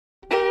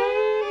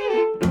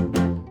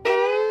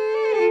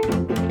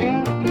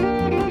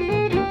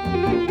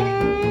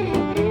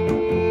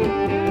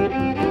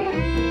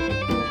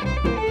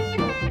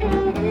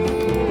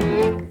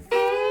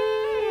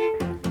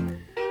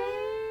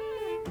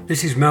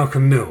This is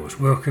Malcolm Mills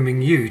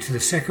welcoming you to the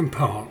second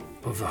part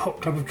of the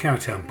Hot Club of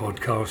Cowtown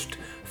podcast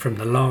from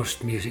The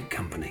Last Music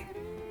Company.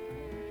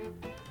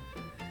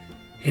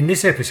 In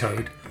this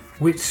episode,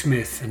 Whit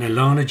Smith and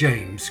Elana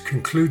James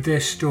conclude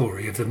their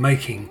story of the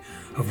making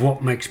of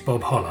What Makes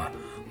Bob Holler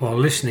while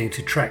listening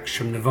to tracks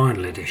from the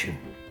vinyl edition.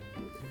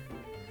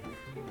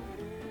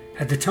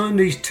 At the time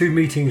these two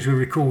meetings were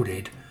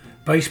recorded,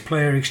 bass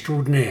player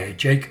extraordinaire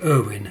Jake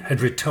Irwin had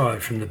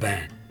retired from the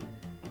band.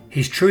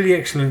 His truly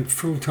excellent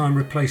full-time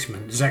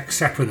replacement, Zach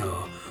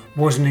Saponar,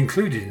 wasn't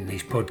included in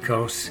these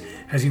podcasts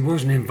as he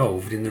wasn't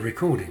involved in the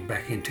recording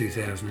back in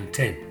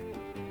 2010.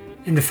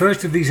 In the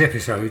first of these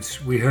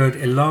episodes, we heard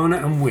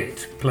Elana and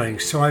Whit playing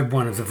side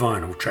one of the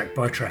vinyl track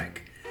by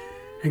track.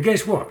 And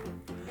guess what?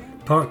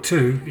 Part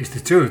two is the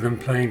two of them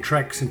playing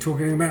tracks and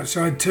talking about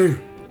side two.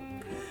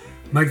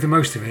 Make the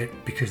most of it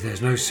because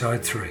there's no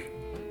side three.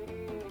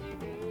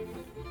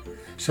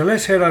 So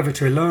let's head over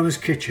to Elana's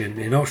kitchen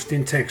in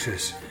Austin,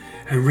 Texas,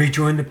 and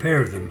rejoin the pair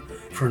of them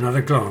for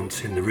another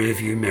glance in the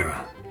rearview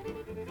mirror.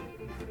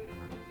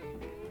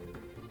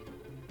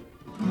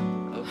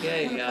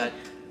 Okay,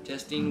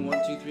 testing 1,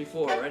 2, 3,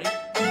 4. Ready?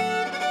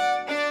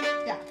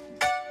 Yeah.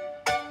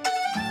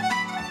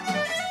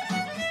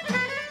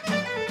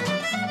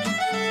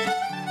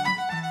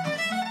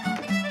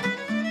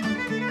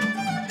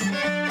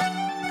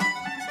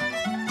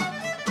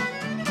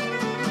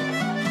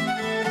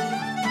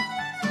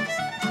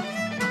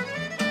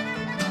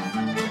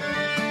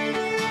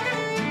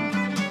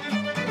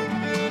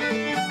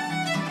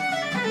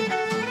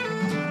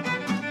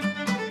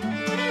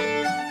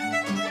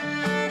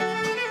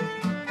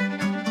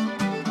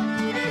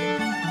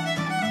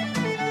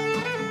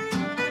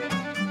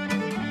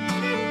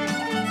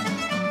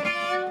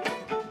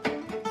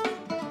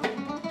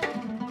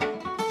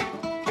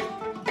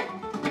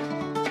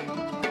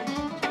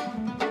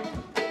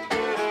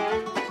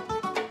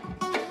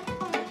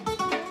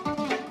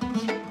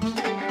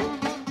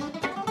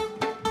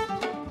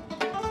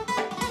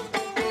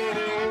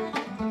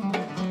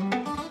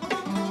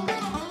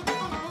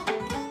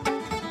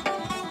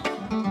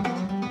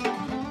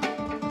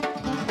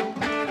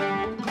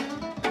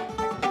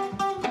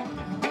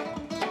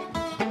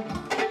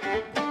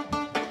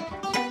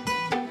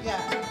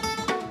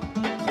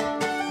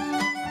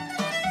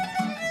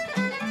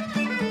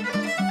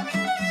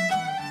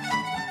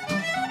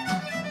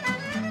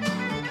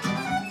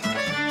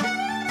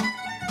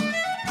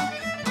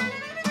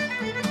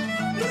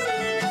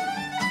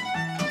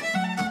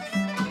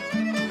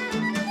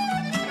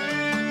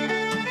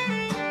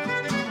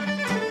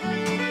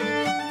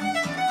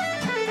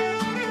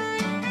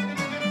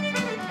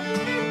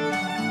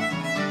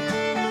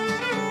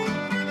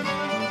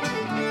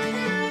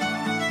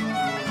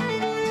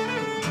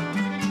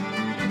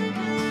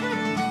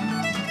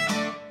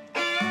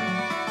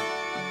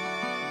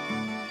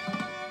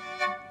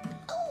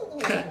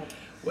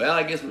 Well,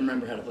 I guess we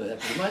remember how to play that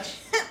pretty much.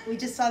 We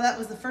just saw that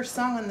was the first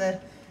song on the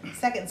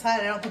second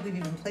side. I don't think we've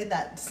even played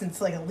that since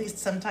like at least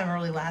sometime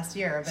early last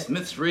year. But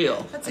Smith's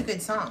Reel. That's a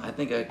good song. I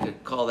think I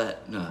could call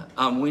that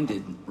I'm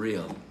Winded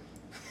Reel.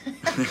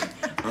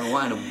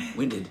 I'm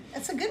winded.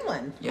 That's a good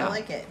one. Yeah. I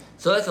like it.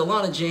 So that's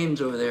Elana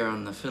James over there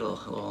on the fiddle.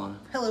 Hello, Elana.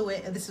 Hello,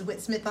 Whit. This is Whit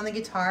Smith on the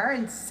guitar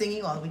and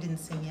singing. Well, we didn't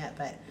sing yet,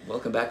 but...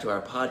 Welcome back to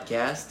our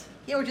podcast.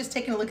 Yeah, we're just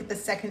taking a look at the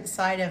second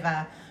side of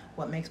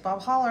What Makes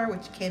Bob Holler,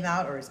 which came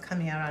out or is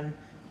coming out on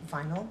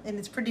vinyl, and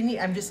it's pretty neat.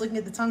 I'm just looking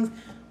at the songs.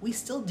 We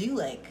still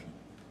do I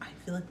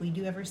feel like we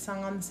do every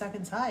song on the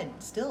second side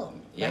still.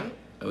 Yeah, right?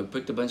 we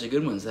picked a bunch of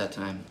good ones that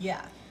time.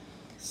 Yeah.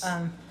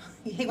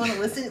 You want to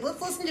listen?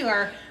 Let's listen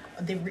to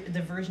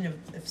the version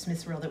of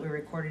Smith's Reel that we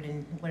recorded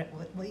in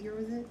what year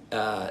was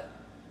it?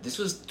 This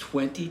was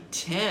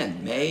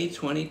 2010, May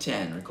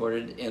 2010,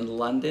 recorded in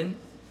London.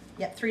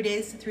 Yep, 3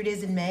 days. 3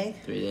 days in May.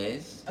 3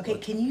 days. Okay,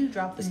 can you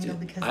drop the needle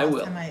because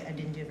last time I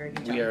didn't do a very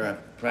good job. We are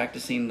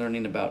practicing,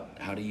 learning about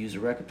how to use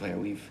a record player.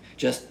 We've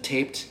just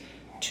taped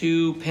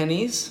 2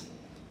 pennies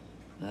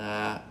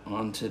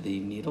onto the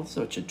needle,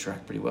 so it should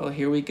track pretty well.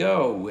 Here we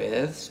go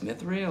with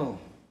Smith Reel.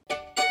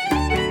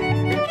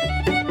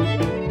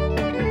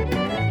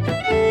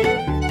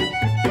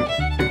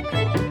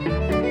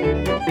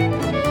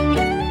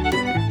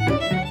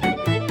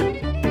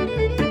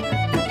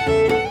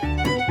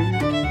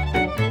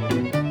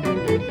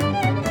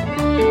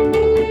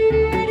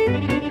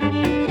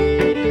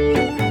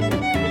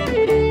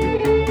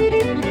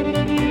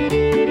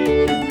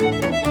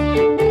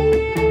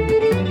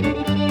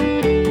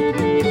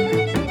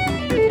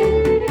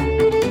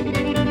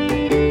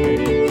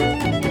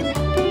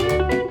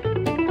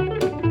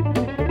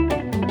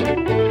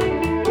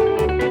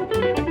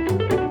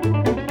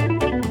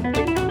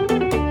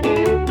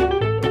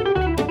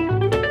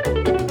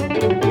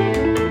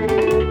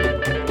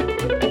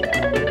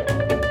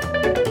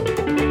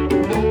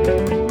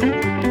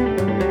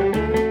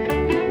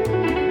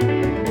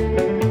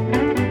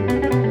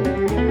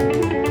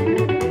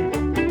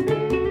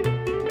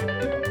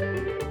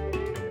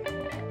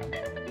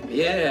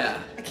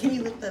 Can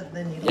you lift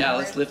the needle? Yeah,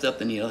 let's lift up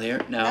the needle here.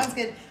 Now, that was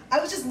good. I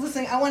was just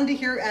listening. I wanted to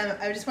hear.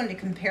 I just wanted to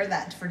compare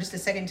that for just a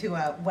second to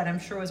what I'm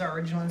sure was our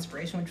original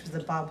inspiration, which was the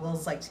Bob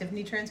Wills like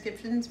Tiffany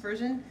transcriptions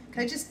version.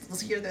 Can I just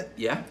let's hear the?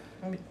 Yeah.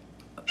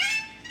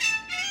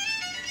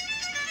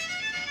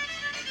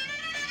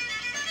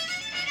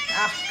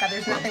 God,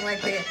 there's nothing like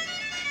the.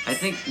 I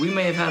think we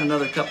may have had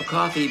another cup of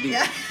coffee.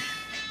 Yeah.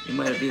 You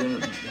might have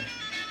been.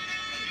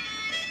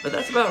 But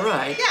that's about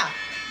right. Yeah.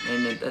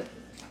 And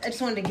I just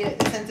wanted to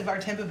get a sense of our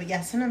tempo, but yeah,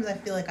 sometimes I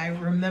feel like I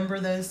remember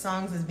those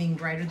songs as being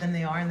brighter than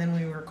they are, and then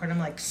we record them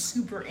like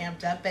super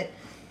amped up. But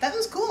that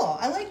was cool.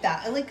 I like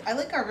that. I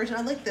like our version.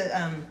 I like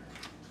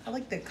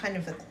the kind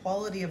of the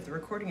quality of the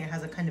recording. It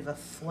has a kind of a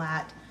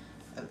flat,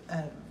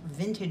 a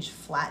vintage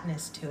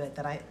flatness to it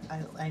that I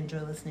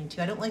enjoy listening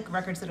to. I don't like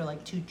records that are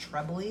like too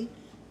trebly.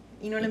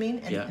 You know what I mean?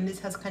 And this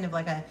has kind of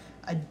like a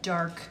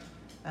dark,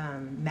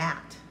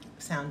 matte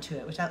sound to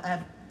it, which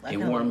I a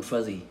warm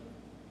fuzzy.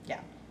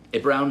 Yeah. A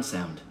brown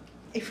sound.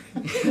 A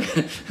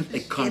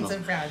caramel. It's a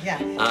brown, yeah.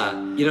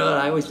 You know what?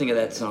 I always think of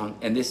that song,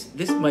 and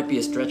this might be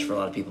a stretch for a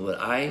lot of people, but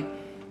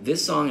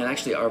this song and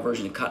actually our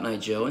version of Cotton Eye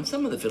Joe and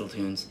some of the fiddle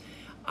tunes,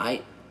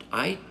 I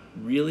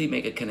really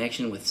make a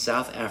connection with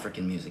South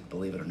African music,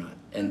 believe it or not.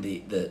 And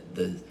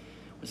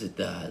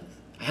I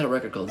had a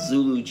record called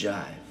Zulu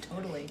Jive.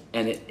 Totally.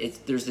 And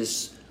there's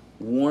this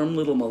warm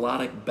little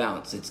melodic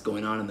bounce that's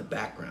going on in the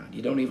background.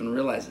 You don't even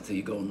realize it till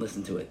you go and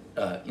listen to it,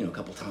 a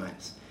couple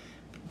times.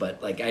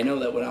 But like I know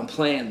that when I'm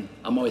playing,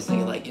 I'm always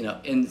thinking like,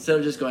 instead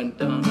of just going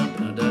dun dun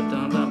dun dun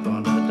dun dun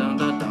dun dun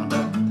dun dun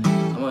dun,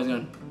 I'm always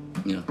going,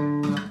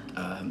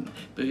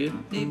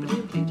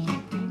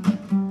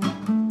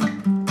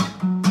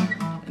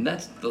 and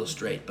that's a little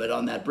straight. But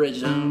on that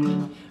bridge,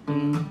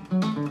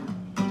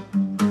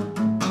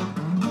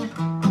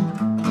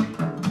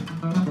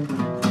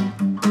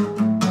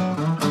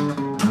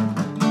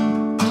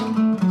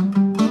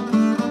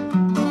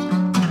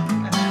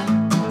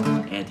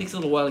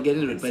 while to get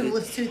into it, but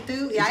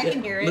yeah, I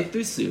can hear it.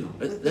 Luthusu.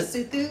 That's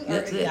it.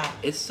 Yeah.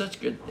 It's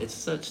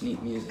such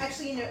neat music.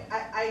 Actually,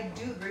 I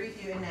do agree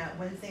with you in that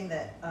one thing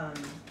that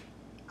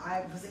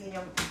I was thinking,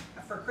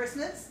 for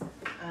Christmas,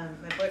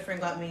 my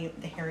boyfriend got me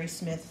the Harry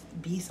Smith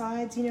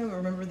B-sides.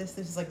 Remember this?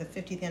 This is like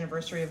the 50th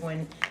anniversary of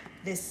when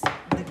the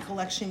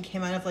collection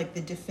came out of like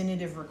the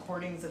definitive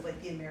recordings of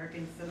like the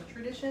American folk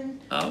tradition.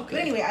 Oh, okay.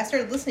 But anyway, I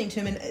started listening to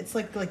him, and it's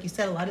like you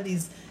said, a lot of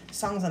these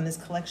songs on this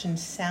collection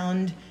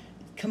sound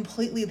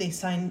completely, they're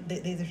so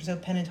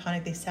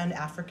pentatonic, they sound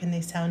African, they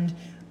sound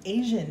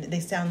Asian, they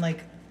sound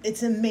like,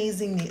 it's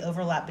amazing the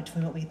overlap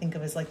between what we think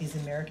of as like these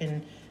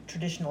American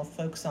traditional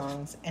folk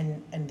songs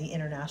and the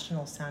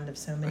international sound of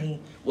so many.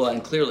 Right. Well,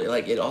 and clearly,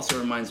 like, it also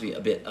reminds me a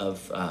bit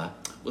of,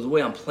 the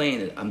way I'm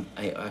playing it,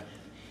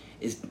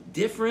 is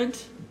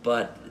different,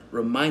 but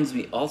reminds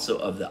me also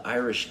of the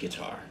Irish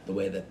guitar, the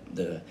way that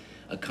the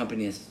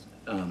accompanist.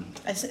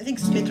 I think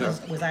Smith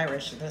was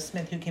Irish. The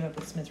Smith who came up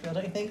with Smith's Reel,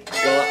 don't you think?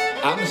 Well,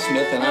 I'm a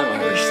Smith and I'm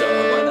Irish, so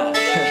why not?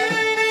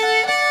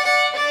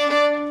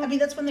 I mean,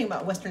 that's one thing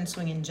about Western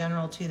swing in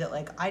general too, that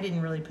like I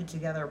didn't really put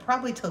together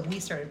probably till we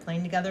started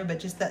playing together. But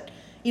just that,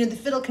 the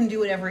fiddle can do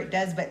whatever it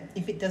does, but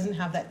if it doesn't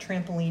have that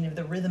trampoline of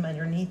the rhythm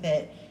underneath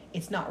it,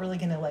 it's not really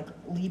going to like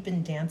leap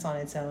and dance on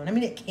its own. I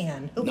mean, it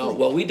can. Hopefully. No,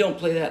 well, we don't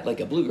play that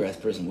like a bluegrass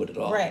person would at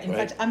all. Right. In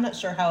fact, I'm not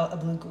sure how a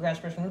bluegrass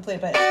person would play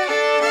it, but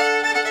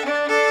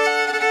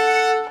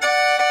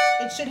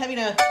it should have,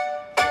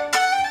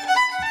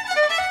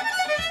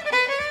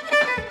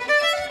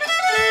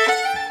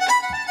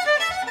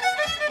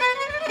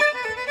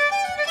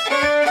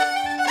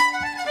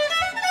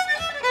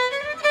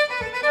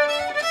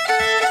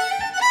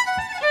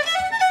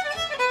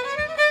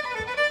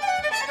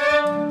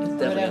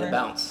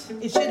 bounce.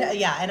 It should,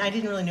 yeah, and I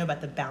didn't really know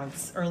about the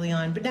bounce early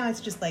on, but now it's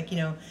just like,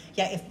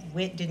 if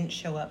Whit didn't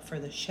show up for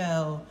the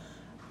show,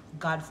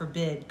 God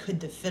forbid, could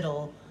the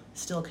fiddle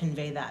still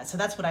convey that? So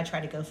that's what I try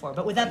to go for.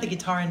 But without the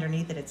guitar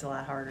underneath it, it's a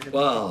lot harder to.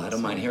 Well, I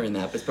don't mind hearing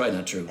that, but it's probably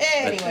not true.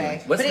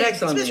 Anyway, what's the next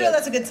song? Smith's Reel,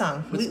 that's a good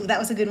song. That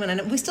was a good one,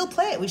 and we still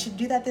play it. We should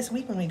do that this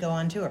week when we go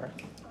on tour.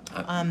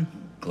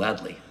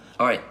 Gladly.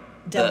 All right.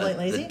 Devil Ain't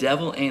Lazy? The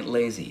Devil Ain't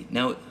Lazy.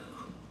 Now,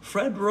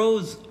 Fred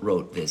Rose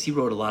wrote this. He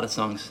wrote a lot of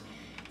songs.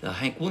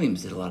 Hank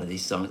Williams did a lot of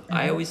these songs. Mm-hmm.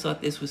 I always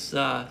thought this was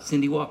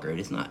Cindy Walker. It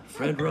is not.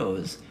 Fred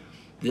Rose.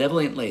 The Devil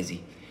Ain't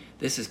Lazy.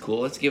 This is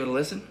cool. Let's give it a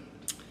listen.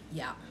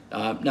 Yeah.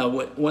 Now,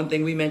 one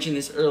thing we mentioned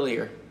this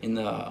earlier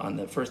on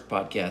the first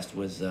podcast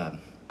was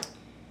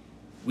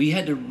we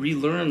had to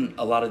relearn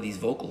a lot of these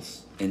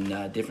vocals in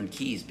different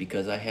keys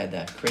because I had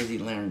that crazy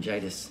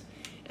laryngitis,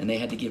 and they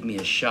had to give me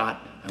a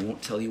shot. I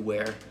won't tell you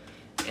where,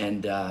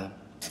 and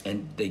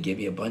they gave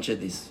me a bunch of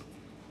these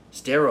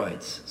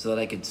steroids so that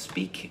I could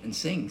speak and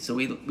sing. So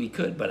we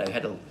could, but I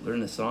had to learn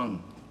the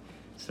song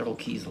several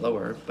keys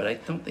lower. But I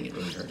don't think it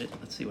really hurt it.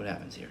 Let's see what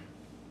happens here.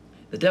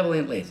 The Devil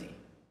Ain't Lazy.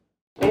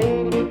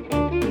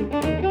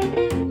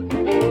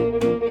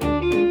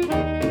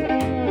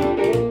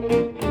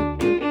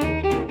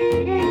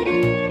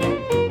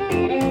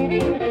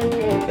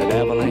 The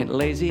devil ain't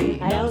lazy.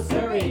 No,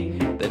 sirree.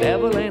 The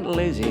devil ain't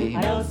lazy.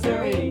 No,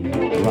 sirree.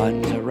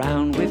 Runs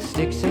around with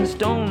sticks and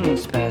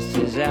stones,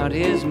 passes out out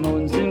his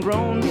moans and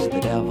groans. The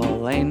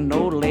devil ain't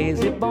no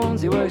lazy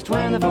bones. He works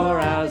 24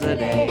 hours a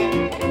day.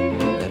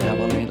 The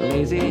devil ain't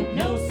lazy.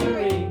 No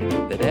siree.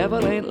 The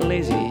devil ain't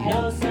lazy.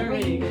 No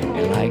siree.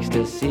 He likes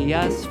to see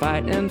us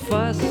fight and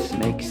fuss,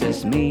 makes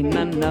us mean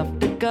enough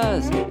to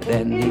cuss.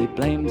 Then he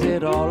blames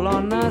it all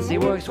on us. He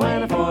works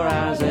 24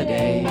 hours a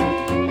day.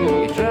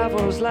 He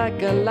travels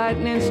like a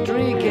lightning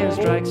streak and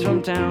strikes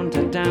from town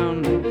to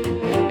town.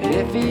 And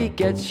if he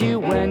gets you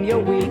when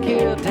you're weak,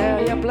 he'll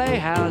tear your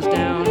playhouse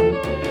down.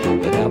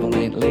 The devil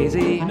ain't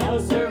lazy. No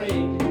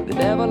siree. The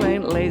devil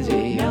ain't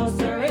lazy. No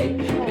siree.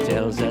 He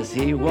tells us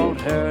he won't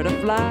hurt a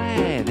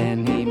fly,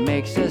 then he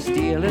makes us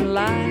steal and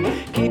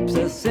lie, keeps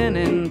us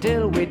sinning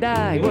till we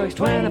die. He works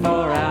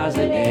 24 hours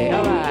a day.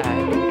 All right.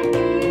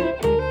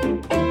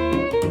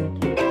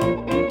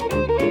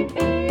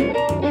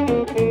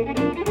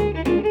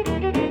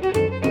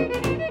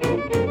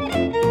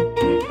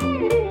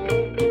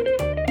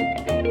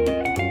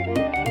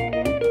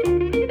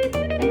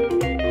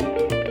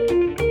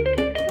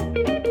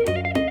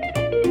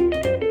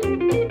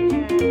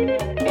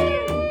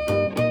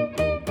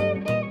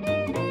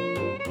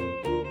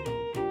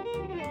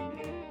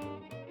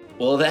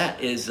 Well,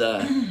 that is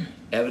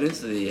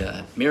evidence of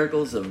the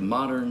miracles of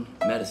modern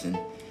medicine.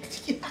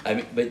 Yeah. I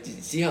mean, but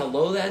see how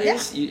low that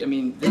is? Yeah. I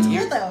mean, It's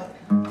good though.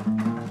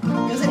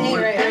 It was an A,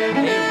 right?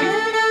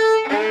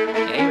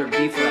 A or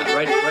B flat,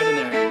 right in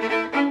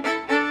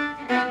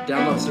there.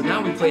 Down low. So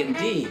now we play it in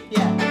D.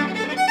 Yeah.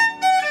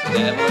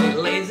 Devil ain't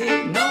lazy,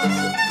 no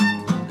sir.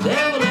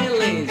 Devil ain't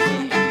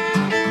lazy.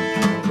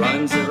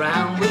 Runs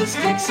around with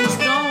sticks and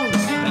stones,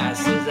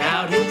 passes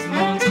out his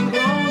moans and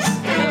groans.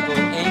 Devil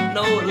ain't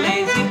no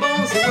lazy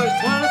bones. He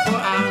works 24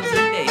 hours a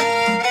day.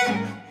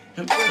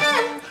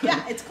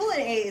 Yeah, it's cool in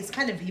A. It's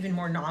kind of even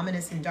more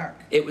ominous and dark.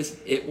 It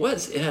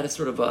had a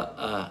sort of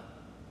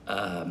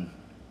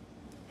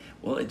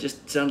well, it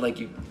just sounded like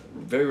you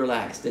very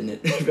relaxed, didn't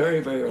it?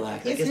 Very, very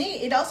relaxed. It's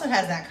neat. It also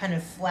has that kind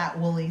of flat,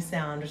 woolly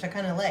sound, which I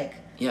kind of like.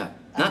 Yeah,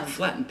 not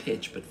flat in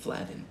pitch, but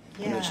flat in.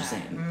 You know what you're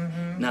saying?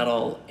 Mm-hmm. Not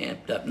all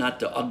amped up,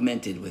 not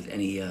augmented with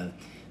any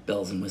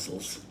bells and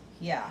whistles.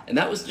 Yeah. And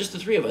that was just the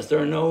three of us. There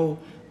are no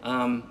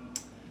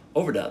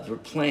overdubs. We're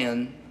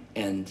playing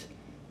and,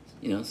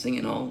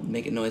 singing all,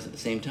 making noise at the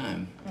same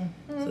time.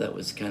 Mm-hmm. So that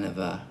was kind of,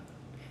 that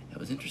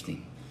was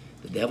interesting.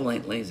 The devil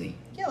ain't lazy.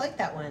 Yeah, I like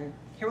that one.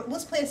 Here,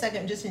 let's play a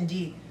second just in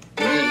D.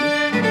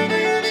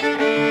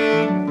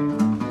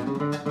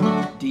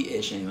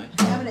 D-ish, anyway.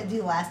 I'm going to do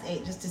the last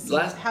 8 just to see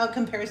how it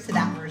compares to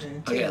that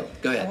version. Too. Okay,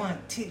 go ahead. 1,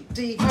 2,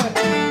 3, 4.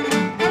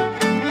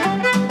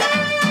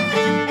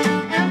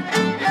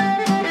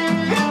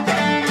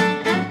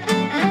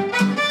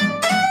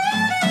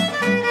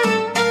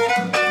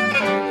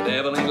 The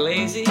devil ain't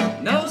lazy.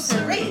 No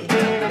siree.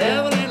 The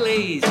devil ain't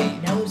lazy.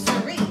 No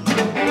siree.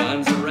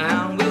 Runs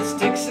around with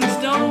sticks and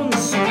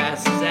stones,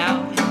 passes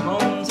out his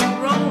moans and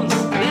groans.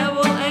 The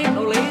devil ain't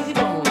no lazy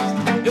bones.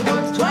 It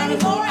works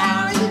 24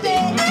 hours a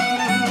day.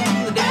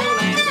 The devil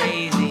ain't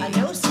lazy.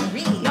 No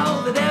siree.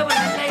 No, the devil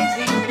ain't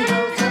lazy. No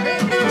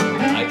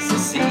siree. Likes to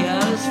see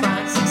us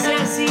find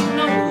success. He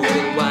knows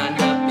we'll wind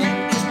up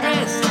in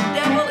distress. The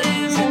devil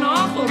is an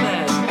awful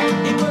mess.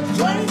 He works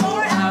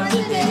 24 hours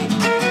a day.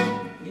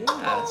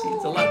 Yeah, see,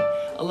 it's a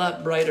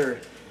lot brighter.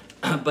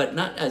 But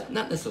not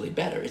necessarily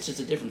better. It's just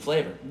a different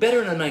flavor.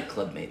 Better in a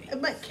nightclub, maybe.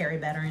 It might carry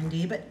better in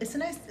D, but it's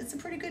a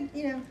pretty good,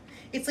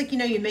 It's like,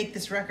 you make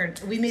this record.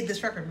 We made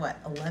this record,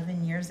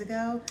 11 years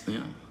ago?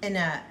 Yeah. And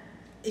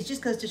it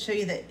just goes to show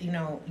you that,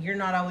 you're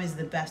not always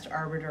the best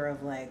arbiter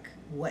of, like,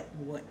 what.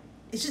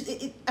 It's just,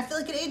 I feel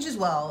like it ages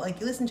well. Like,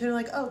 you listen to it,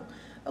 like, oh,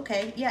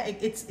 okay, yeah,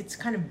 it's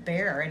kind of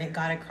bare, and it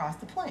got across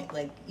the point.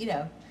 Like,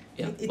 Yeah.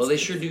 Well, they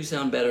sure do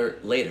sound better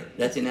later.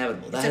 That's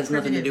inevitable. That has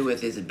nothing to do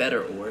with is it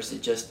better or worse.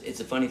 It's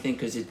a funny thing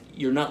because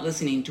you're not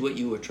listening to what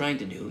you were trying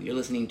to do. You're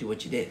listening to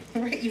what you did.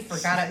 Right, you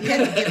forgot it. You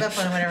had to give up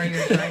on whatever you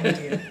were trying to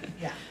do.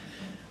 Yeah.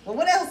 Well,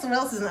 what else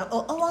is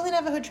along the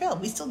Navajo Trail?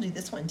 We still do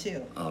this one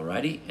too.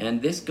 Alrighty, and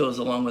this goes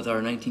along with our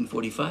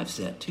 1945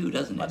 set too,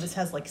 doesn't it? Well, this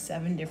has like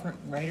 7 different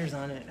writers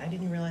on it. I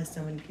didn't realize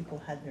so many people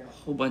had their. A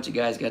whole bunch of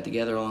guys got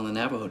together along the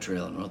Navajo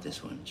Trail and wrote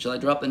this one. Shall I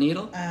drop the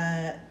needle?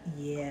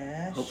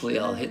 Yeah. Hopefully,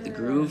 I'll hit the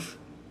groove.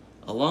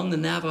 Along the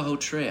Navajo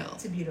Trail.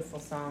 It's a beautiful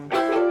song.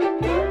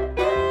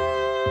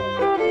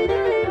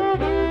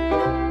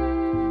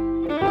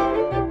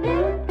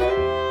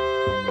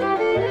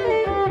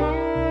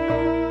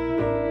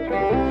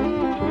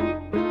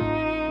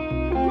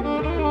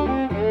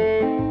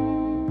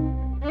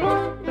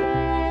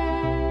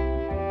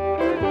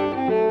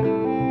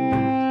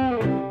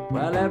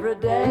 Well, every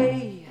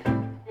day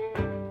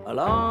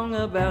along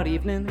about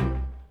evening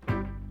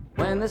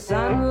when the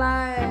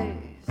sunlight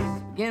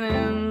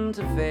beginning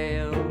to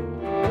fail,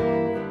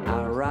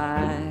 I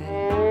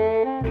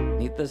ride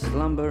neath the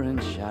slumbering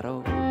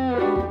shadow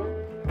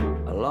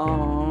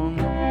along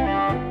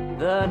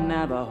the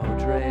Navajo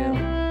Trail.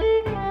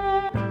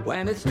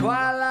 When it's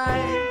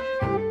twilight,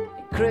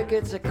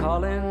 crickets are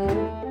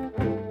calling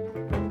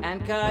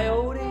and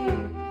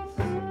coyotes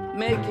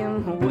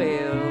making a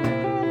wail.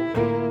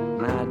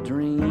 I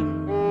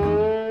dream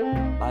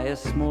by a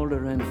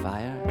smoldering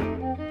fire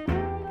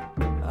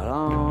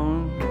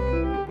along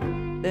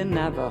the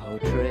Navajo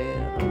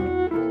Trail.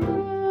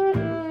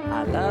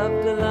 I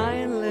love to lie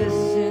and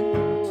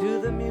listen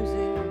to the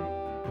music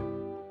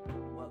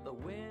while the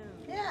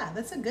wind. Yeah,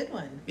 that's a good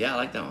one. Yeah, I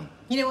like that one.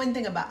 You know, one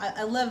thing about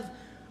I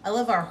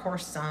love our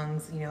horse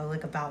songs. You know,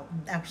 like about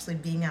actually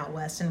being out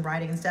west and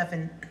riding and stuff.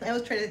 And I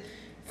always try to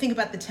think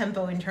about the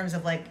tempo in terms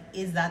of like,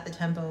 is that the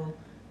tempo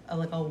of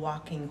like a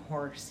walking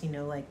horse? You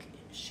know, like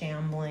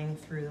shambling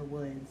through the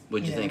woods.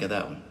 What'd you think of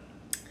that one?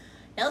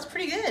 Yeah, that's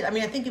pretty good. I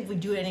mean, I think if we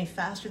do it any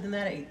faster than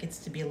that, it gets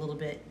to be a little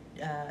bit,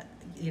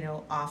 you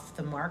know, off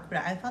the mark.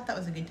 But I thought that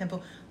was a good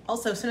tempo.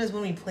 Also, sometimes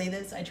when we play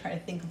this, I try to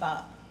think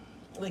about,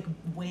 like,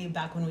 way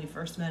back when we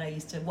first met, I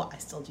used to, well, I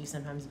still do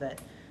sometimes, but,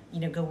 you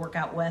know, go work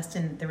out west.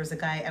 And there was a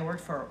guy I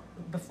worked for,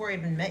 before I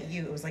even met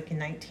you, it was like in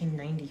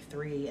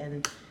 1993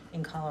 and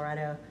in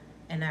Colorado.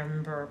 And I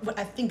remember,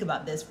 I think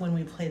about this when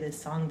we play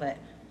this song, but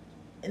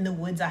in the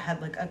woods, I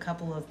had like a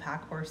couple of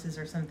pack horses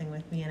or something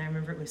with me, and I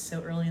remember it was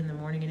so early in the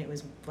morning, and it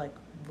was like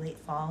late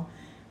fall,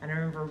 and I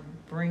remember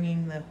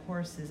bringing the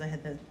horses. I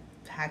had the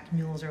pack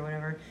mules or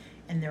whatever,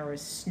 and there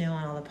was snow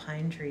on all the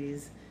pine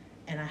trees,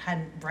 and I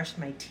hadn't brushed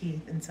my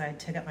teeth, and so I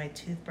took out my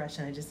toothbrush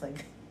and I just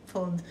like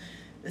pulled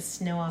the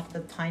snow off the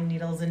pine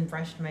needles and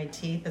brushed my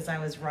teeth as I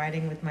was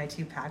riding with my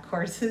two pack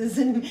horses,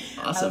 and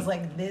Awesome. I was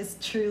like, this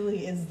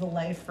truly is the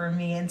life for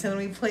me. And so when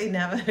we played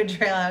Navajo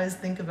Trail, I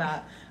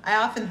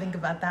often think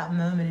about that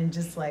moment and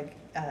just like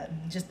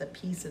just the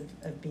peace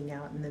of being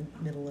out in the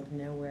middle of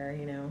nowhere,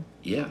 you know.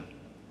 Yeah.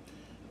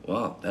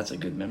 Wow, that's a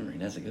good memory.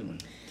 That's a good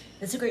one.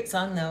 It's a great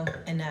song though,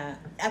 and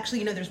actually,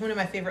 you know, there's one of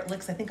my favorite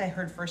licks. I think I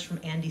heard first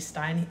from Andy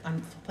Stein.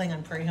 I'm playing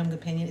on Prairie Home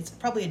Companion. It's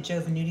probably a Joe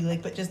Venuti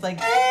lick, but just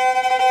like.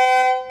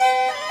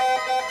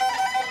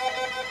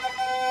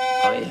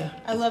 Oh yeah.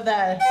 I love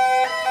that.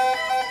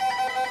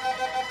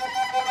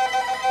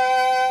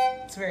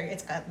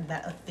 It's got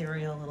that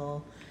ethereal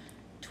little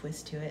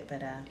twist to it,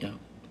 but Yeah.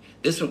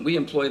 This one, we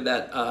employed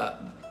that,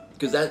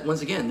 because that,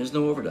 once again, there's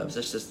no overdubs.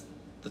 That's just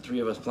the three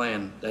of us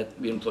playing. That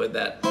we employed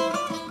that.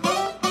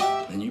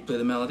 And you play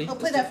the melody? I'll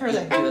play that for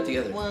like. Do that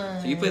together.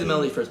 One. So you play the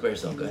melody first by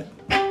yourself. Go ahead.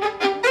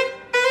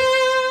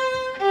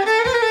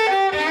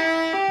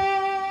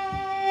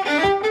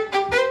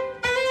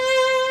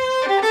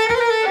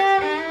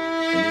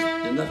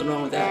 There's nothing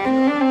wrong with that.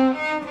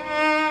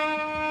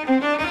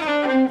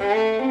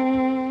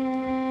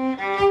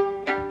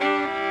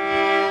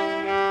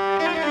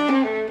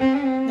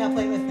 Now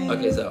play with me.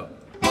 Okay, so.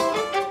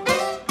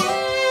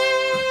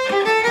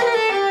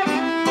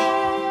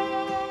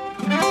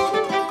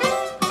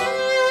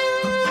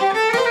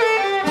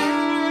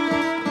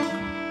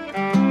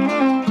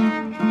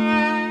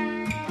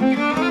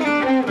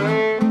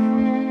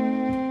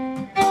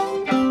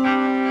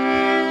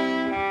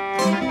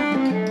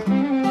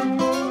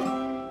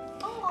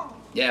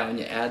 Yeah, when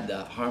you add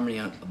the harmony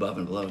on above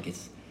and below, it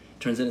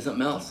turns into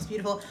something else. It's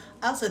beautiful.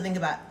 I also think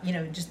about, you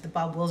know, just the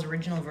Bob Wills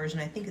original version.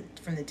 I think it's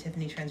from the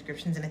Tiffany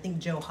transcriptions, and I think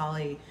Joe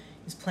Hawley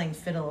is playing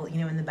fiddle, you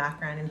know, in the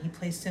background, and he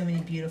plays so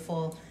many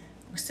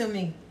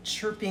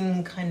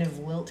chirping, kind of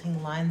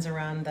lilting lines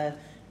around the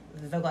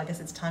vocal. I guess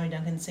it's Tommy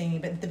Duncan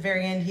singing, but at the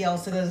very end, he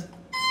also goes.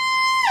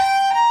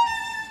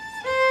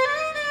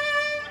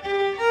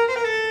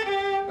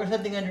 Or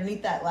something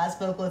underneath that last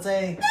vocal. It's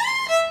like.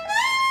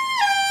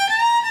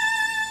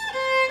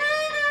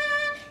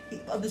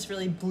 All this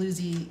really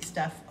bluesy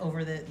stuff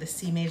over the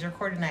C major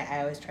chord, and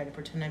I always try to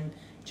pretend I'm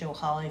Joe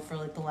Hawley for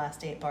like the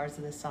last 8 bars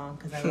of this song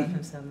because I love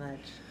him so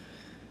much.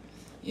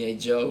 Yay,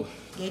 Joe.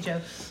 Yay,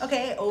 Joe.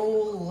 Okay,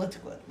 let's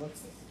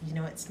you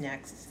know what's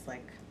next? It's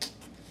like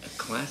A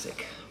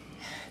classic.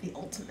 the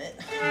ultimate.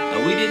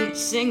 Now, we didn't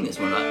sing this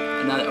one.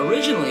 Now,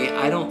 originally,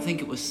 I don't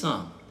think it was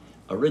sung.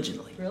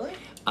 Originally. Really?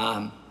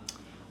 I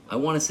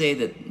want to say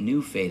that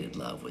New Faded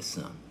Love was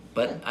sung.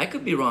 But I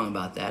could be wrong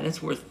about that.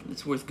 It's worth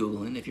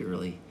Googling if you're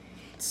really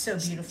It's so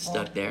beautiful.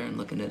 stuck there and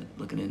looking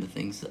into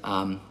things.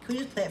 Can we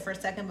just play it for a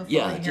second before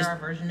Yeah, we hear just- our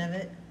version of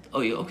it? Oh,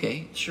 yeah,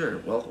 okay, sure.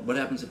 Well, what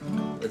happens if...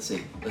 Let's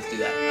see. Let's do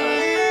that.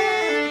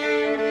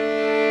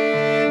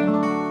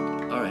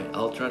 All right,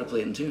 I'll try to play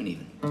it in tune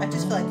even. I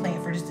just feel like playing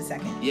it for just a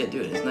second. Yeah, do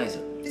it. It's nice.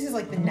 This is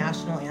like the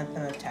national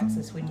anthem of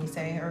Texas, wouldn't you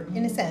say? Or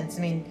in a sense,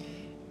 I mean,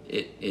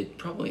 It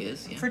probably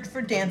is, yeah.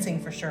 for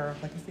dancing for sure.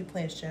 Like if we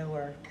play a show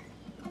where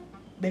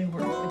maybe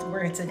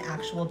where it's an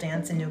actual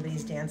dance and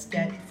nobody's danced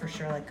yet, for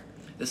sure. Like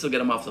This will get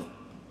them up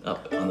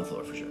on the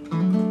floor for sure.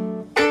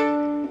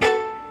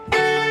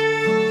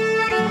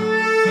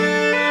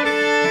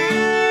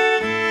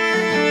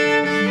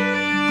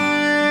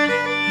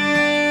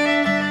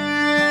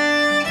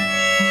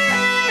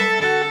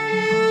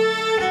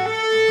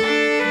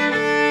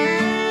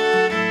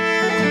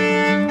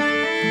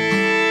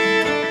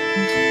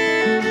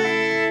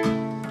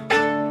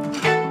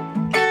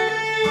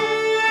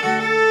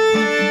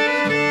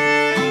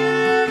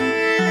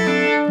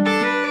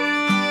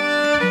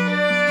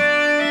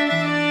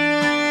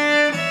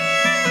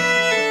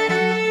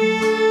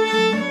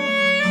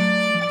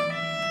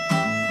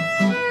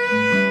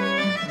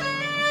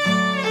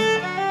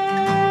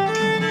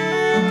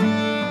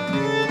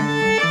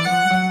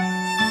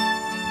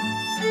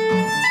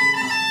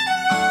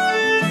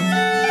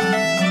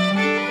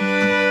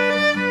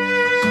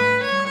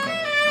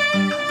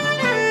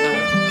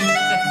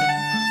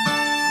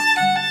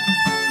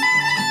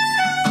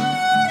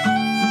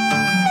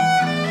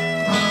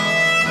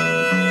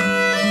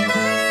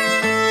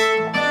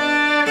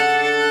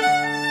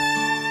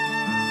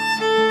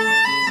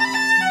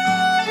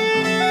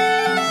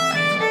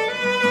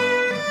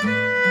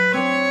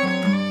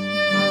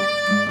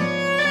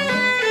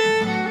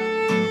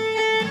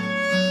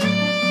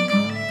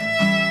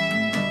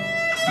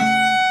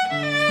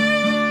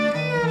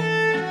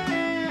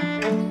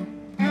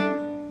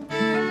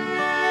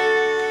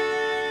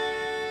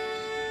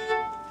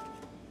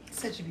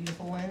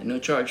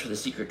 charge for the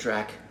secret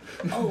track.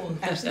 Oh,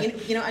 actually,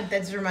 that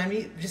just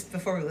reminded me, just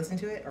before we listen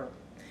to it,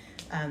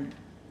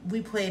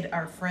 we played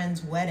our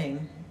friend's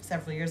wedding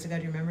several years ago.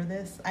 Do you remember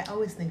this? I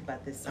always think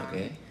about this song.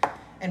 Okay.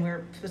 And we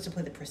were supposed to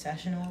play the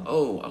processional.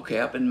 Oh, okay,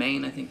 up in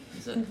Maine, I think.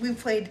 Is that? We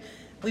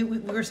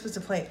were supposed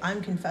to play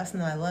I'm Confessing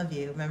That I Love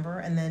You, remember?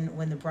 And then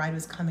when the bride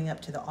was coming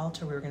up to the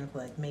altar, we were going to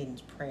play like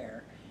Maiden's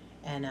Prayer.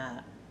 And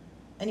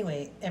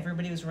anyway,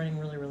 everybody was running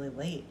really, really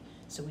late.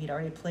 So we'd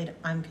already played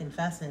I'm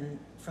Confessing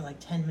for like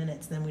 10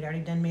 minutes, and then we'd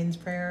already done Maiden's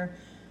Prayer.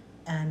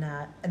 And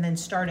then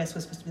Stardust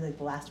was supposed to be like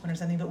the last one or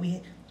something, but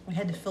we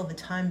had to fill the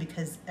time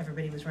because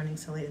everybody was running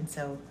so late, and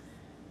so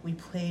we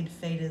played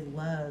Faded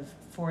Love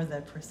for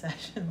the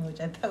procession, which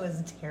I thought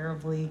was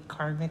terribly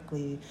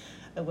karmically.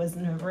 It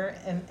wasn't over,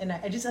 and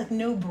I just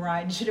no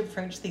bride should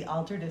approach the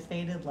altar to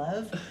Faded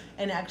Love,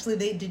 and actually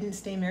they didn't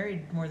stay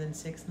married more than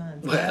 6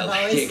 months. Well,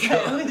 I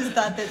always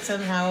thought that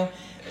somehow,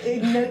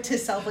 note to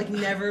self,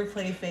 never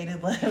play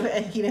Faded Love,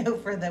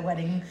 for the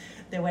wedding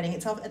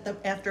itself. At the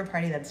after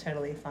party, that's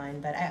totally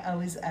fine, but I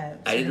always I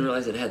didn't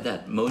realize it had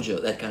that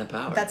mojo, that kind of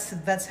power.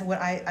 That's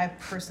what I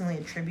personally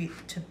attribute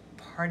to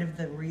part of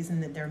the reason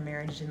that their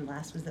marriage didn't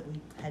last, was that we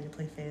had to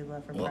play Faded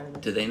Love for part of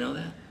it. Do they know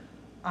that?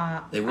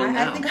 They will I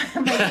now. think I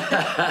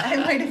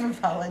might have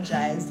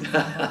apologized.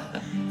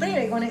 But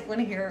anyway, want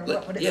to hear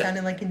what it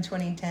sounded like in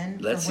 2010?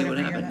 Let's see what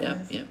whatever year happened. that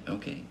was? Yep,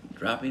 okay.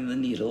 Dropping the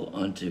needle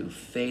onto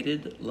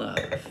Faded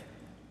Love.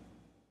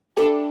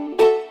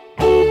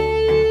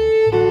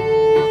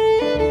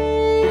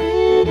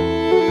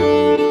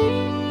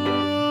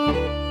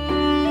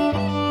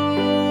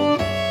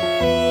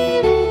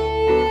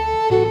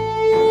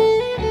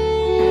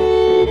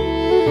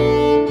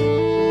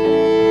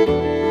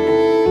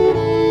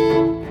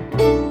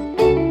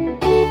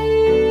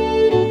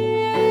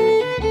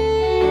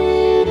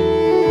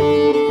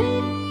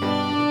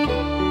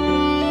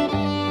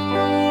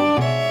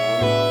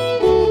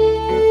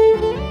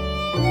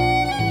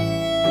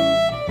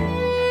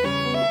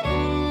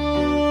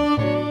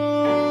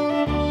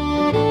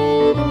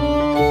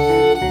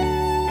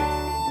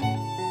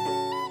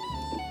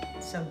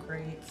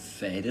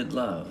 Faded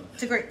Love.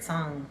 It's a great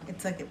song.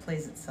 It's like it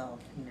plays itself,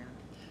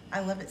 I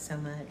love it so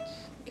much.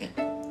 Yeah.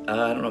 I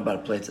don't know about a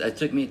play. It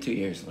took me 2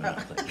 years to learn how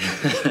to play.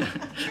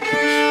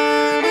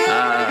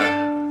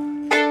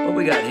 What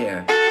we got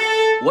here?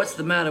 What's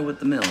the matter with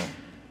the mill?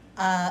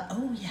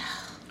 Oh yeah.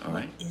 All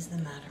right. What is the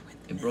matter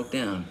with the It mill? broke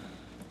down.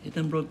 It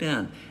done broke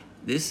down.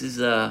 This is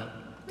We haven't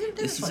done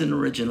this is one. an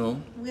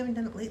original. We haven't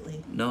done it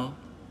lately. No.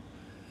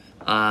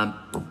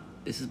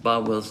 This is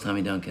Bob Wills,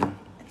 Tommy Duncan.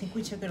 I think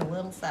we took it a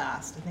little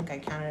fast. I think I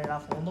counted it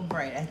off a little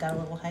bright. I got a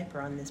little hyper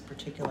on this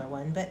particular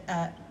one, but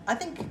I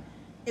think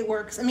it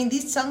works. I mean,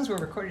 these songs were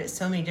recorded at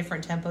so many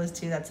different tempos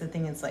too. That's the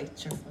thing. It's like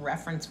to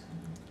reference,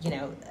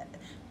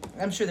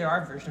 I'm sure there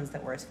are versions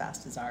that were as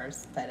fast as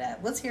ours, but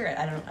let's hear it.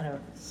 I don't.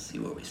 Let's see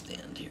where we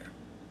stand here.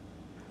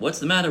 What's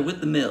the matter with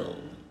the mill?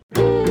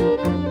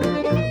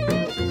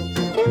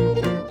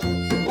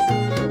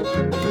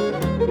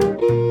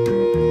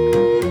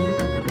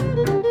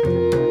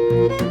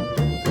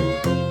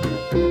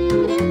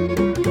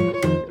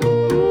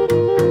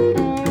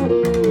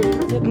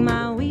 Took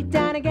my wheat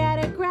down to get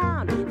it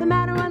ground. The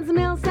matter was the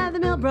mill said the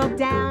mill broke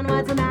down.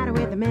 What's the matter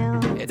with the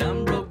mill? It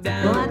done broke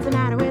down. What's the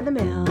matter with the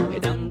mill?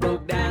 It done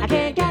broke down. I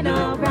can't get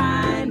no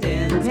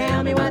grinding.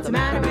 Tell me what's the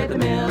matter with the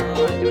mill?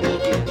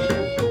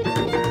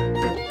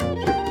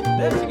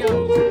 There she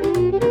goes.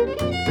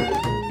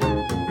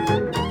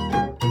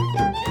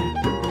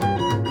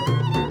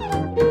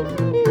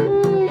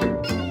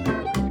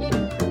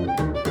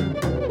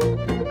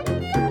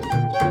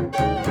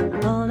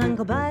 Old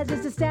Uncle Buzz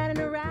is just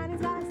standing around.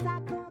 He's got a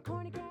sack full of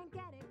corn, he can't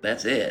get it.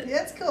 That's it. Yeah,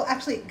 that's cool.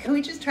 Actually, can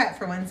we just try it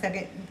for 1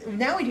 second?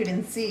 Now we do it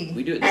in C.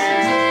 We do it in C.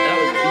 That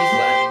was B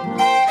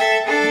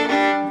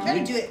flat. Try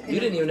to do it. You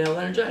didn't even have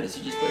laryngitis.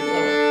 You just played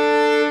lower.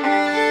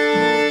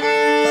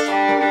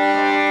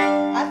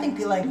 I think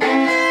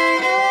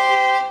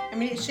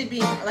it should be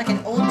like an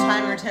old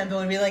timer tempo.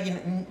 It'd be like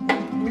an.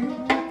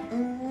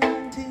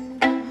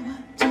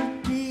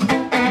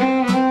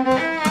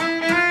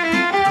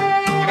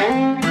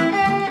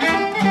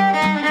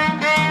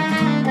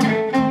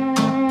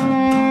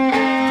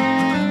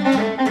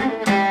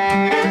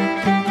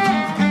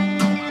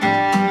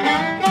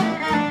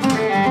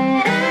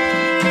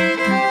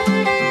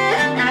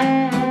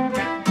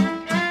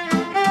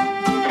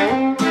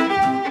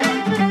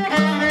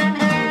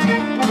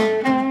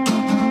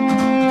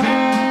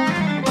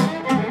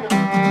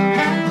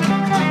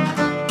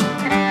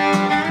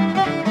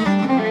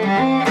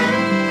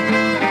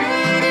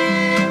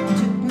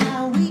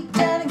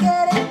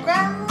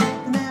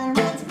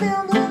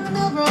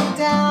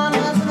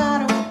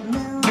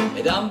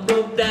 It done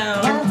broke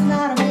down. What's the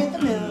matter with the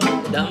mill?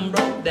 It done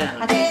broke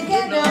down. I can't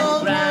get no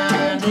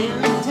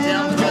grinding.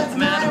 Tell me what's the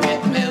matter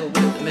with the mill,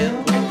 with the mill,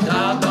 with the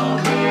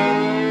doggone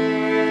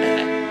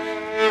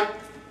mill.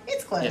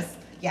 It's close.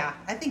 Yeah,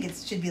 I think it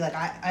should be like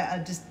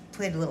I just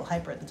played a little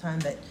hyper at the time,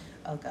 but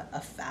like a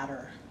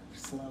fatter,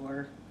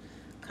 slower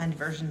kind of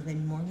version, maybe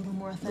a little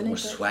more A authentic. little more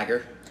but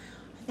swagger.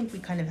 I think we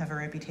kind of have a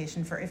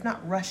reputation for, if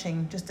not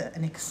rushing, just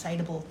an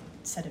excitable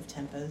set of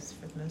tempos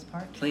for the most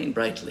part. Playing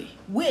brightly.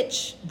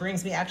 Which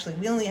brings me, actually,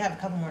 we only have a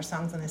couple more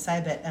songs on this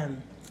side, but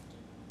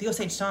the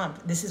Osage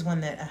Stomp, this is one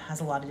that has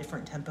a lot of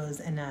different tempos,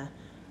 and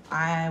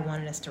I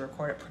wanted us to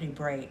record it pretty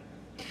bright.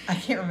 I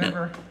can't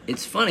remember. Now,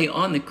 it's funny,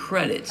 on the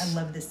credits,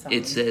 I love this song.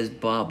 it says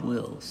Bob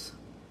Wills,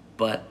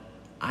 but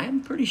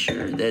I'm pretty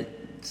sure that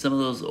some of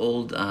those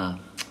old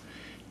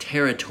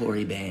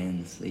territory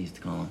bands, they used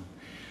to call them,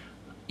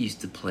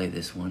 used to play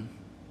this one.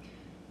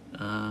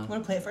 Want to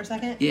play it for a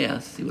second? Yeah,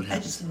 let's see what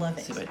happens. I just love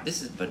it.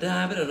 This is...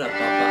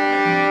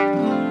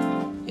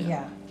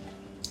 Yeah.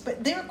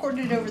 But they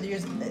recorded it over the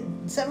years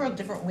several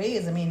different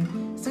ways. I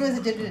mean, sometimes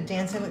they did it a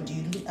dance of it.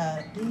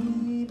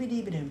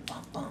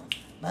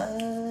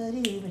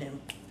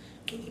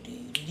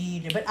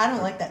 But I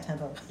don't like that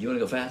tempo. You want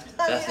to go fast?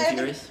 Fast and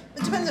Furious?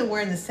 It depends on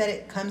where in the set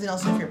it comes, and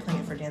also if you're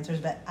playing it for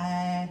dancers. But All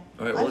right,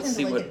 well, I let's tend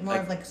see to like what... it more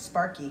of like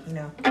sparky, you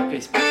know.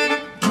 Okay,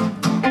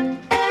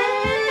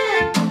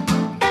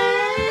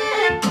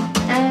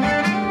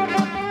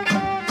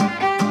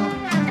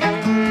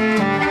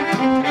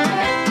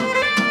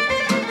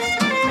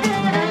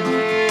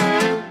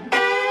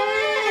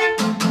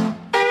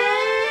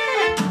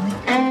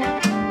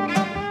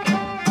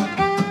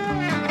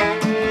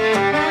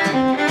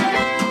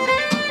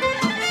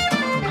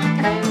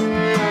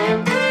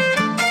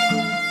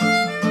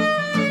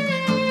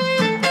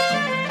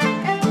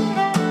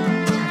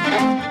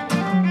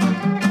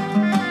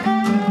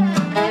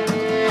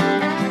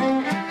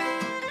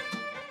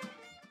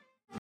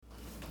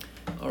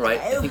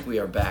 we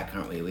are back,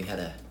 aren't we? We had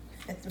a...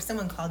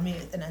 Someone called me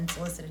an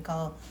unsolicited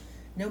call.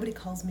 Nobody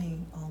calls me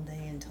all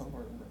day until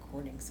we're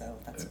recording, so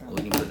that's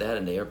We can put that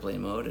into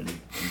airplane mode and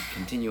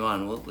continue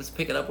on. Let's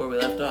pick it up where we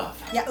left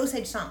off. Yeah,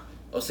 Osage Stomp.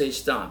 Osage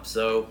Stomp.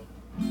 So,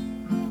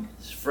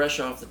 it's fresh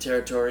off the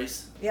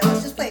territories. Yeah,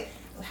 let's just play.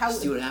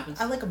 See what happens?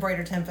 I like a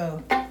brighter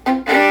tempo.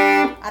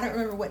 I don't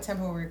remember what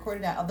tempo we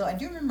recorded at, although I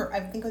do remember,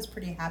 I think I was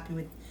pretty happy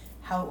with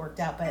how it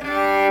worked out, but...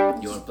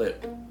 You want to play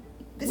it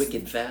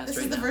wicked fast This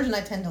right is the now? version I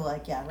tend to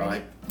like, yeah. Ready? All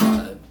right.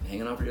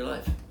 Hanging on for your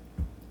life.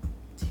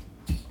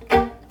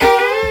 What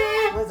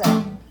was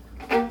that?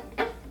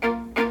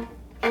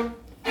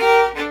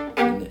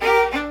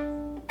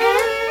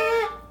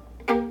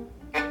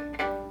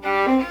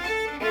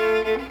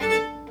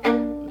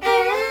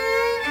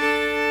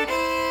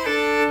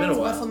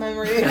 Muscle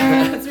memory.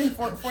 It's been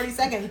 40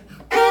 seconds.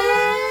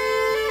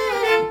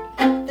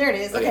 There it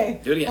is. Okay.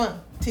 Do it again.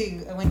 1,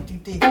 2. I went 2,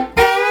 3.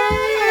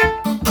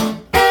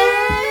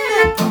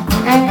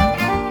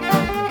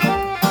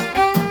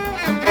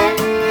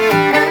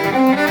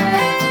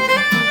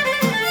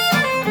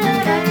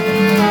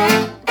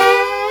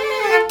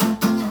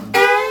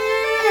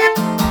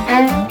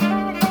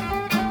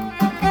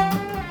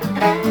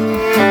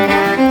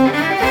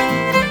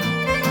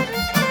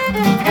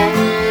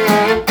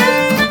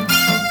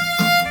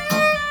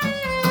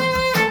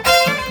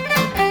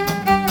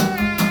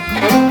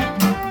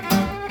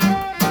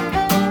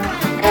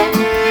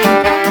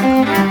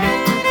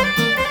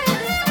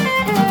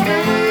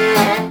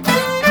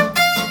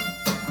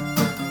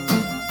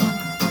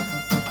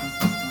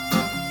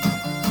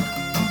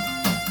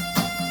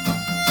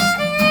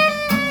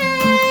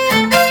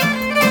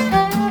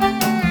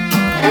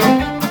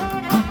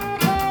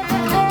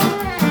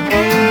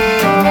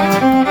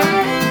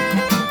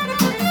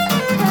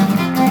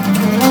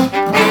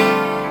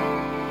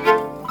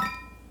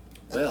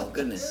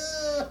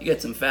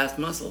 Some fast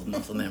muscle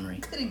memory.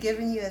 Could have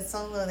given you a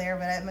solo there,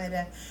 but I might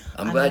have.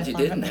 I'm glad you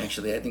didn't,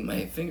 actually. I think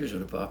my fingers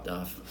would have popped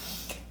off.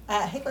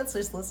 Hey, let's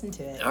just listen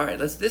to it. All right,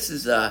 this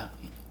is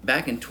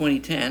back in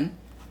 2010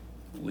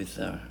 with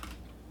the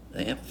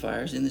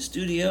amplifiers in the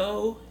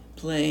studio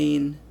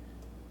playing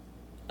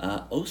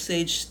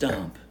Osage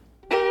Stomp.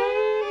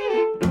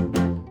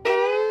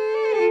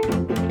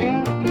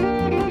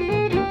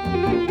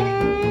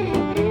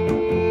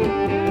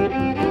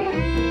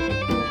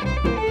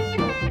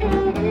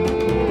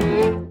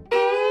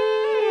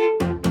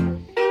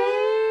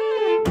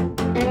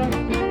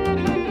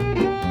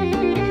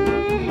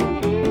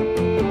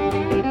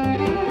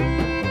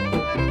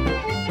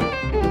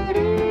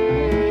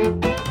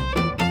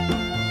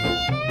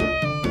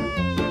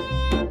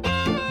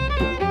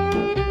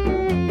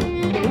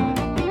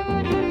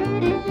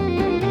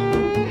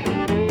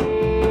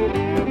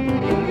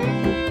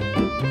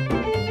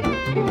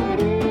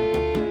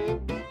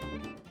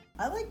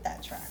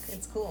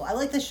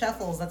 The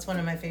shuffles, that's one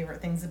of my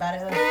favorite things about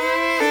it.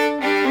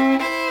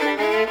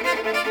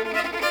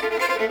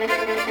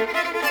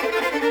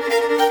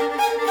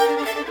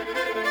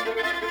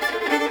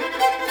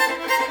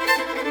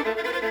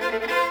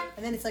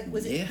 And then it's like,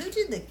 was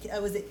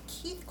it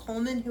Keith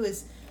Coleman who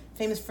was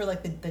famous for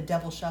like the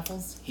double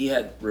shuffles? He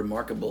had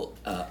remarkable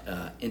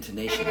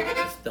intonation with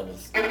his double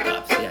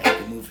stops. Yeah, he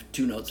could move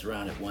 2 notes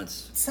around at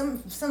once.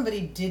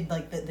 Somebody did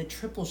like the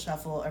triple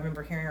shuffle. I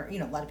remember hearing,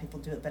 a lot of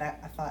people do it, but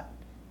I thought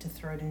to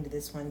throw it into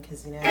this one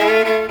because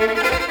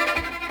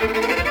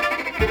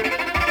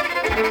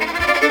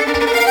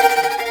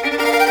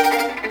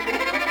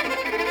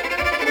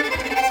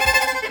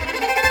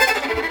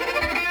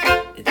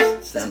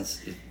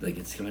sounds like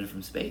it's coming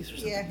from space or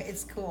something. Yeah,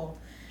 it's cool.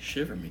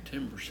 Shiver me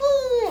timbers.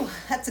 Ooh,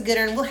 that's a good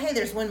one. Well, hey,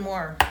 there's one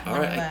more. All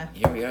right,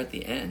 here we are at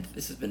the end.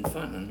 This has been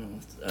fun.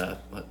 I don't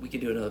know. We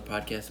could do another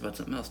podcast about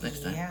something else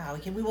next time. Yeah, we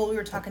can. We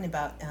were talking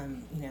about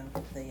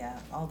the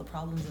all the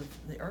problems of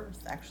the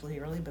Earth actually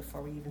early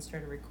before we even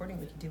started recording.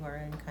 We could do our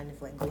own kind of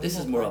like. Global This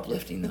is more podcast.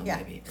 uplifting though, Yeah.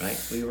 maybe,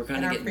 right? We were kind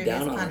In of our getting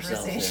down on previous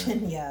ourselves.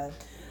 conversation, yeah.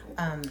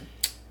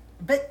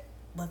 But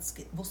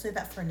we'll save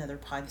that for another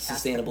podcast.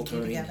 Sustainable that we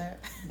do touring. together.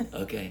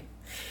 Okay.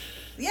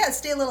 Yeah,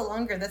 stay a little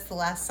longer. That's the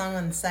last song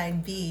on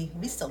side B.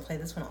 We still play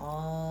this one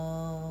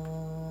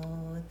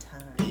all the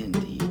time.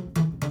 Indeed.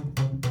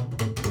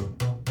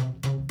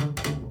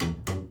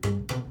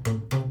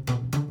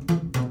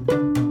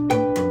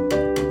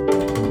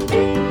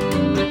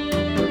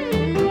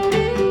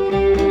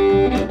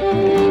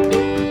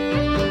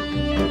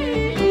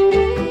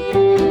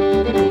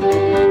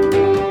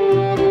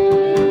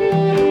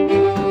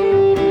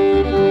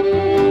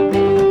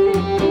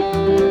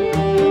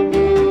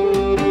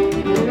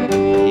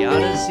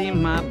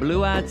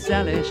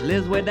 Sally, she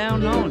lives way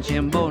down on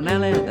Chimbo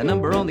Alley. The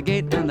number on the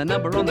gate and the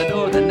number on the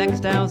door. The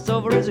next house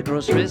over is a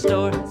grocery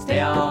store.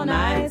 Stay all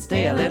night,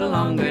 stay a little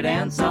longer,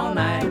 dance all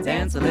night,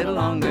 dance a little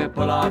longer.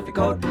 Pull off your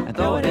coat and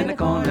throw it in the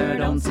corner.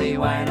 Don't see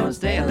why, don't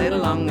stay a little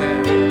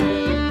longer.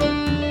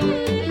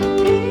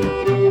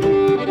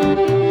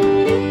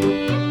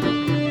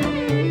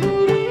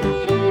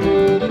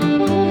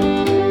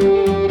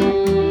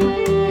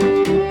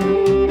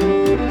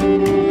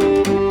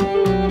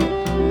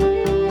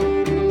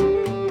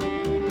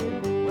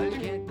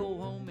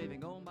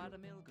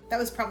 That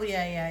was probably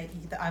a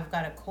I've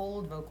got a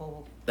cold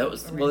vocal. That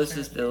was well. This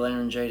is the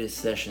laryngitis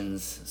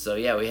sessions. So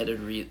yeah, we had to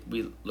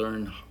we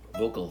learn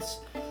vocals,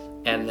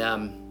 and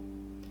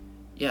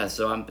yeah.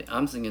 So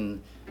I'm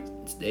singing,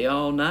 stay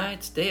all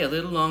night, stay a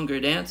little longer,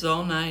 dance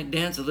all night,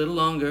 dance a little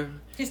longer.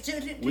 Just do,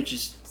 which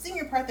is sing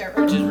your part there.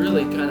 Which is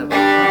really kind of.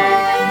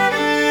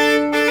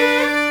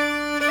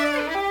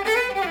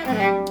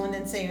 And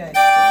then say it.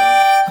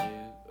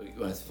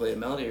 You want us to play a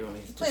melody or you want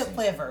me to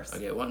play a verse?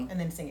 Okay, one. And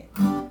then sing it.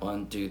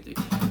 1, 2, 3.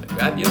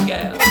 Grab your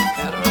gal,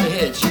 pat on the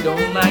head. She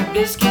don't like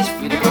biscuits,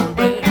 feed her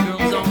cornbread.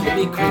 Girls on the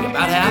big creek,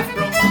 about half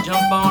grown.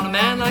 Jump on a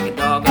man like a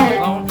dog on a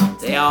bone.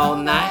 Stay all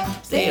night,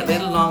 stay a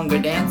little longer.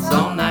 Dance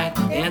all night,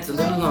 dance a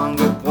little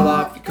longer. Pull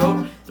off your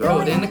coat,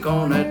 throw it in the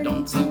corner.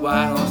 Don't see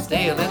why, don't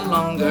stay a little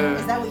longer.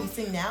 Is that what you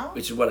sing now?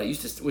 Which is what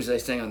I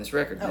sang on this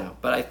record now.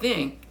 But I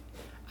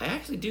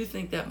actually do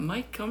think that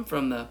might come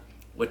from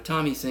what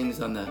Tommy sings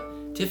on the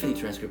Tiffany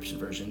transcription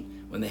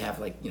version when they have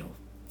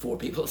 4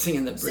 people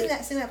singing the bridge.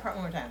 Sing that part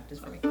one more time,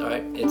 just for me. All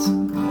right, it's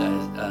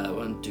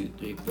 1, 2,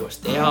 3, 4.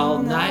 Stay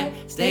all night,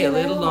 stay a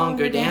little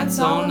longer, dance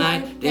all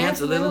night,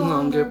 dance a little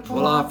longer.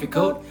 Pull off your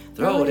coat,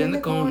 throw it in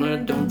the corner.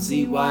 Don't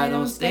see why,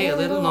 don't stay a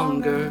little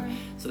longer.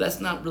 So that's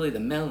not really the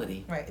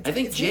melody. Right. I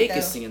think Jake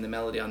is singing the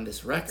melody on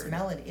this record. It's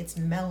melody. It's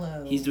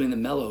mellow. He's doing the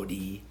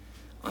melody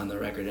on the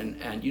record,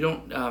 and you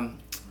don't.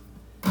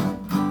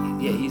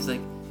 Yeah, he's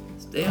like.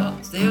 Stay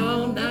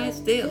all night,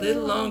 stay a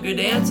little longer,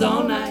 dance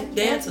all night,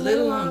 dance a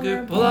little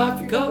longer, pull off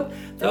your coat,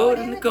 throw it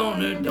in the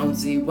corner, don't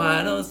see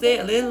why, don't stay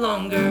a little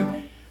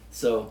longer.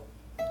 So,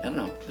 I don't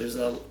know,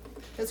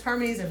 those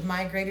harmonies have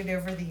migrated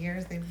over the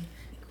years. They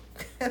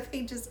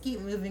just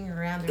keep moving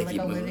around. They're like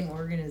a living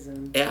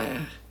organism.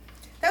 Yeah.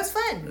 That was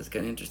fun. That's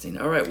kind of interesting.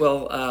 All right,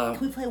 well.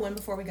 Can we play one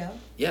before we go?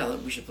 Yeah,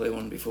 we should play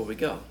one before we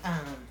go.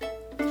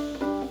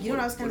 You know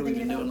what I was kind of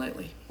thinking about? What have we been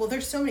doing lately? Well,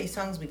 there's so many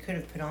songs we could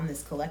have put on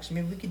this collection.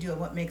 Maybe we could do a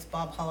What Makes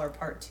Bob Holler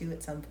Part 2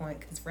 at some point.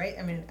 Cause, right?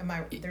 I mean,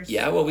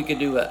 Yeah, well, we could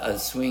do a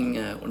swing,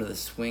 one of the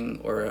swing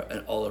or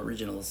an all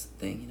originals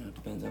thing. It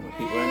depends on what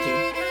people are into.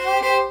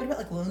 What about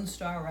like Lone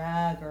Star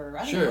Rag or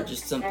I don't know,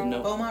 just something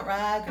Beaumont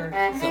Rag or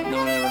something no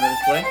one ever heard us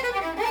play.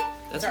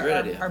 That's a great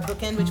idea. Our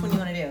bookend. Which one do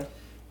you want to do?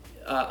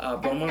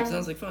 Beaumont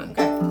sounds like fun.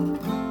 Okay.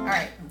 All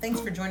right. Thanks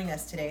for joining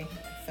us today,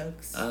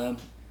 folks.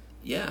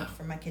 Yeah.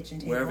 From my kitchen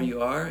table. Wherever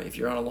you are, if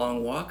you're on a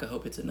long walk, I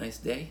hope it's a nice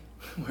day.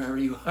 Wherever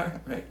you are,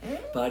 right?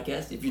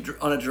 Podcast. If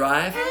you're on a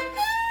drive.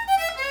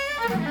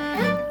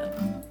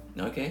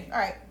 Okay. All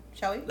right.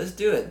 Shall we? Let's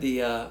do it.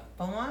 The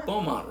Beaumont?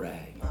 Beaumont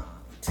Rag. Oh.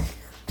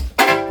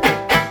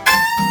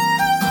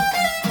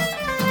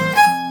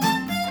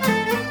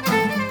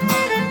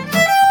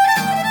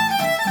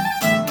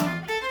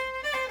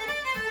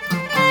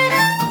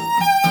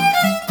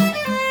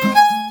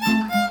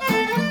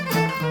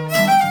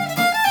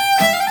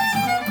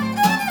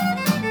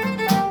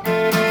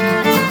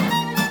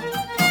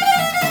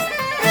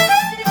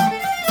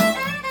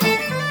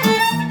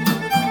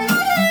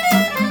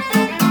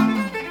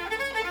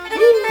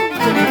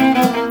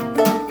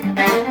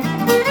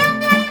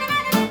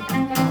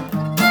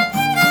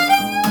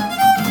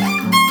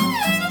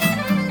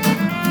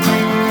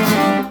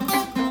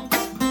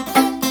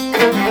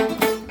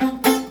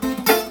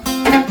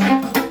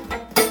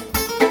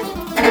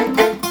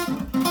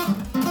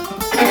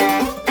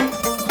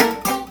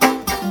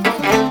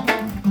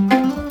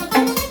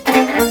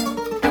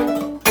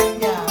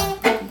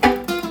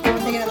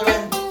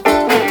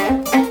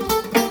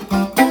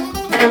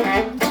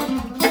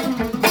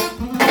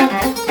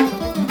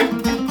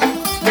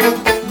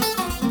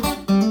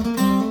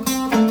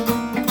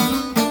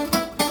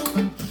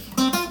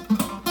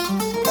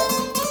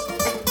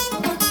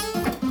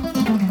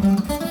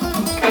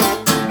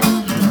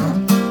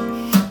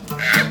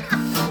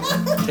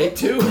 Take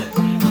two. Do it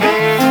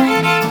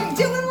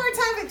one more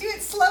time, but do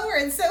it slower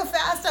and so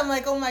fast. I'm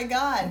like, oh my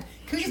god.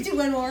 Can we just do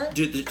one more?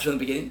 Do it from the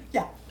beginning?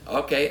 Yeah.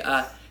 Okay,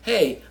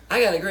 hey,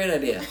 I got a great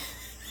idea.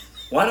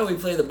 Why don't we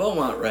play the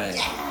Beaumont rag?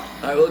 Yeah.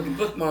 All right, we'll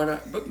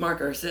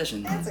bookmark our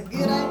session. That's a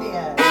good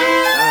idea. All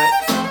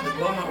right, the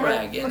Beaumont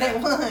rag. Yeah.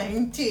 Okay,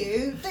 1,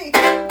 2, 3.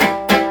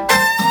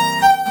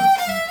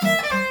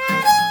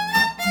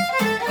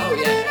 Oh,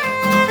 yeah.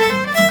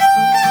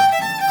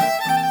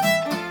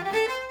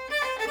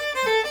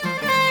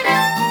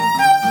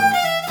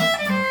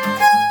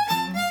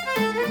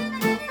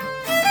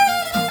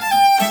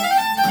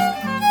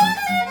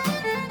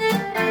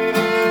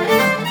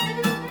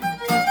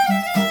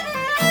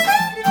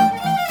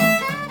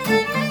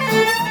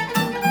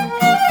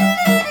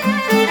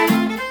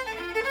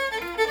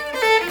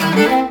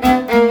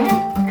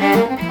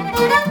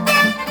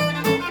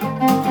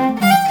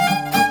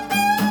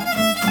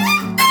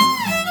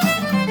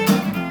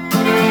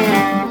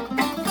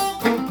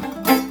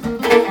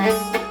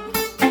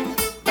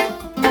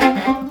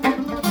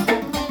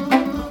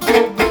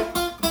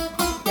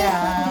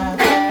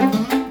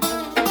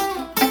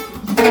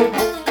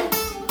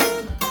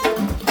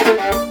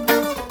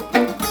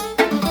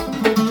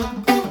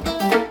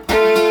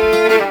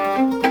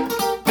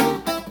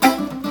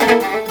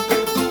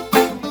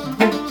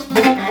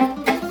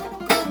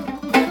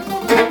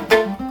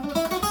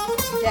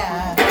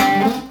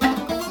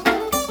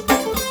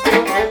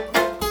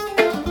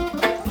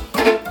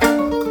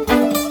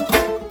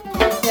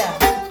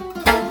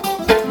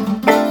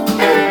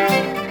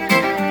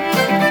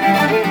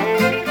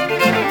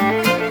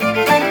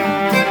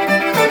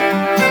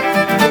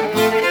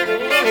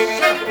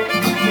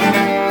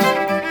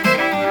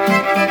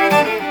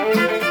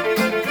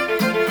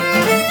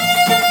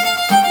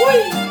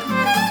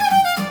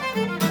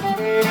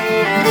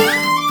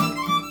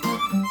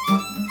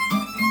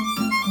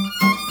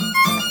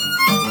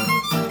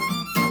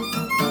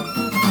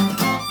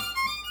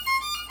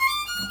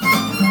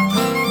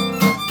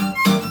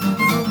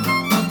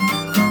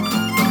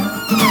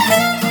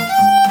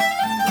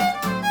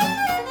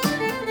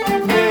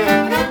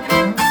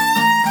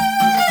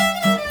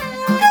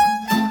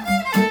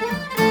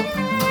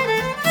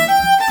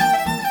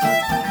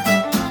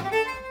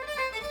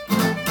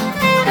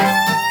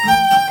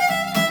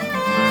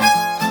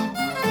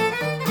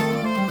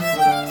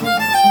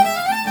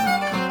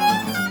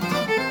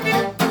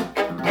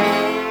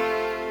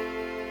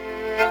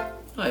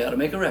 I ought to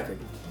make a record.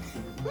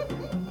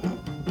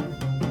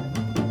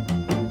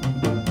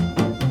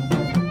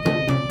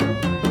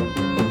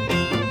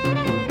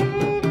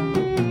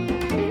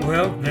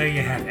 Well, there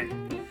you have it.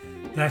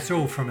 That's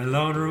all from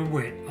Elana and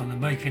Whit on the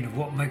making of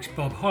What Makes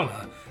Bob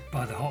Holler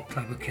by the Hot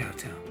Club of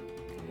Cowtown.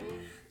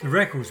 The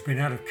record's been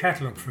out of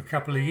catalogue for a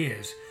couple of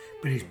years,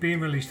 but it's being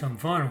released on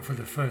vinyl for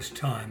the first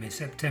time in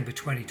September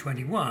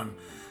 2021,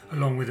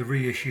 along with a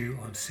reissue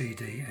on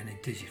CD and in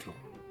digital.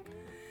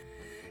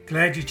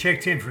 Glad you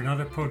checked in for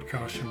another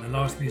podcast from The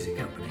Last Music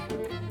Company.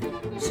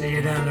 See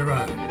you down the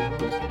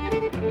road.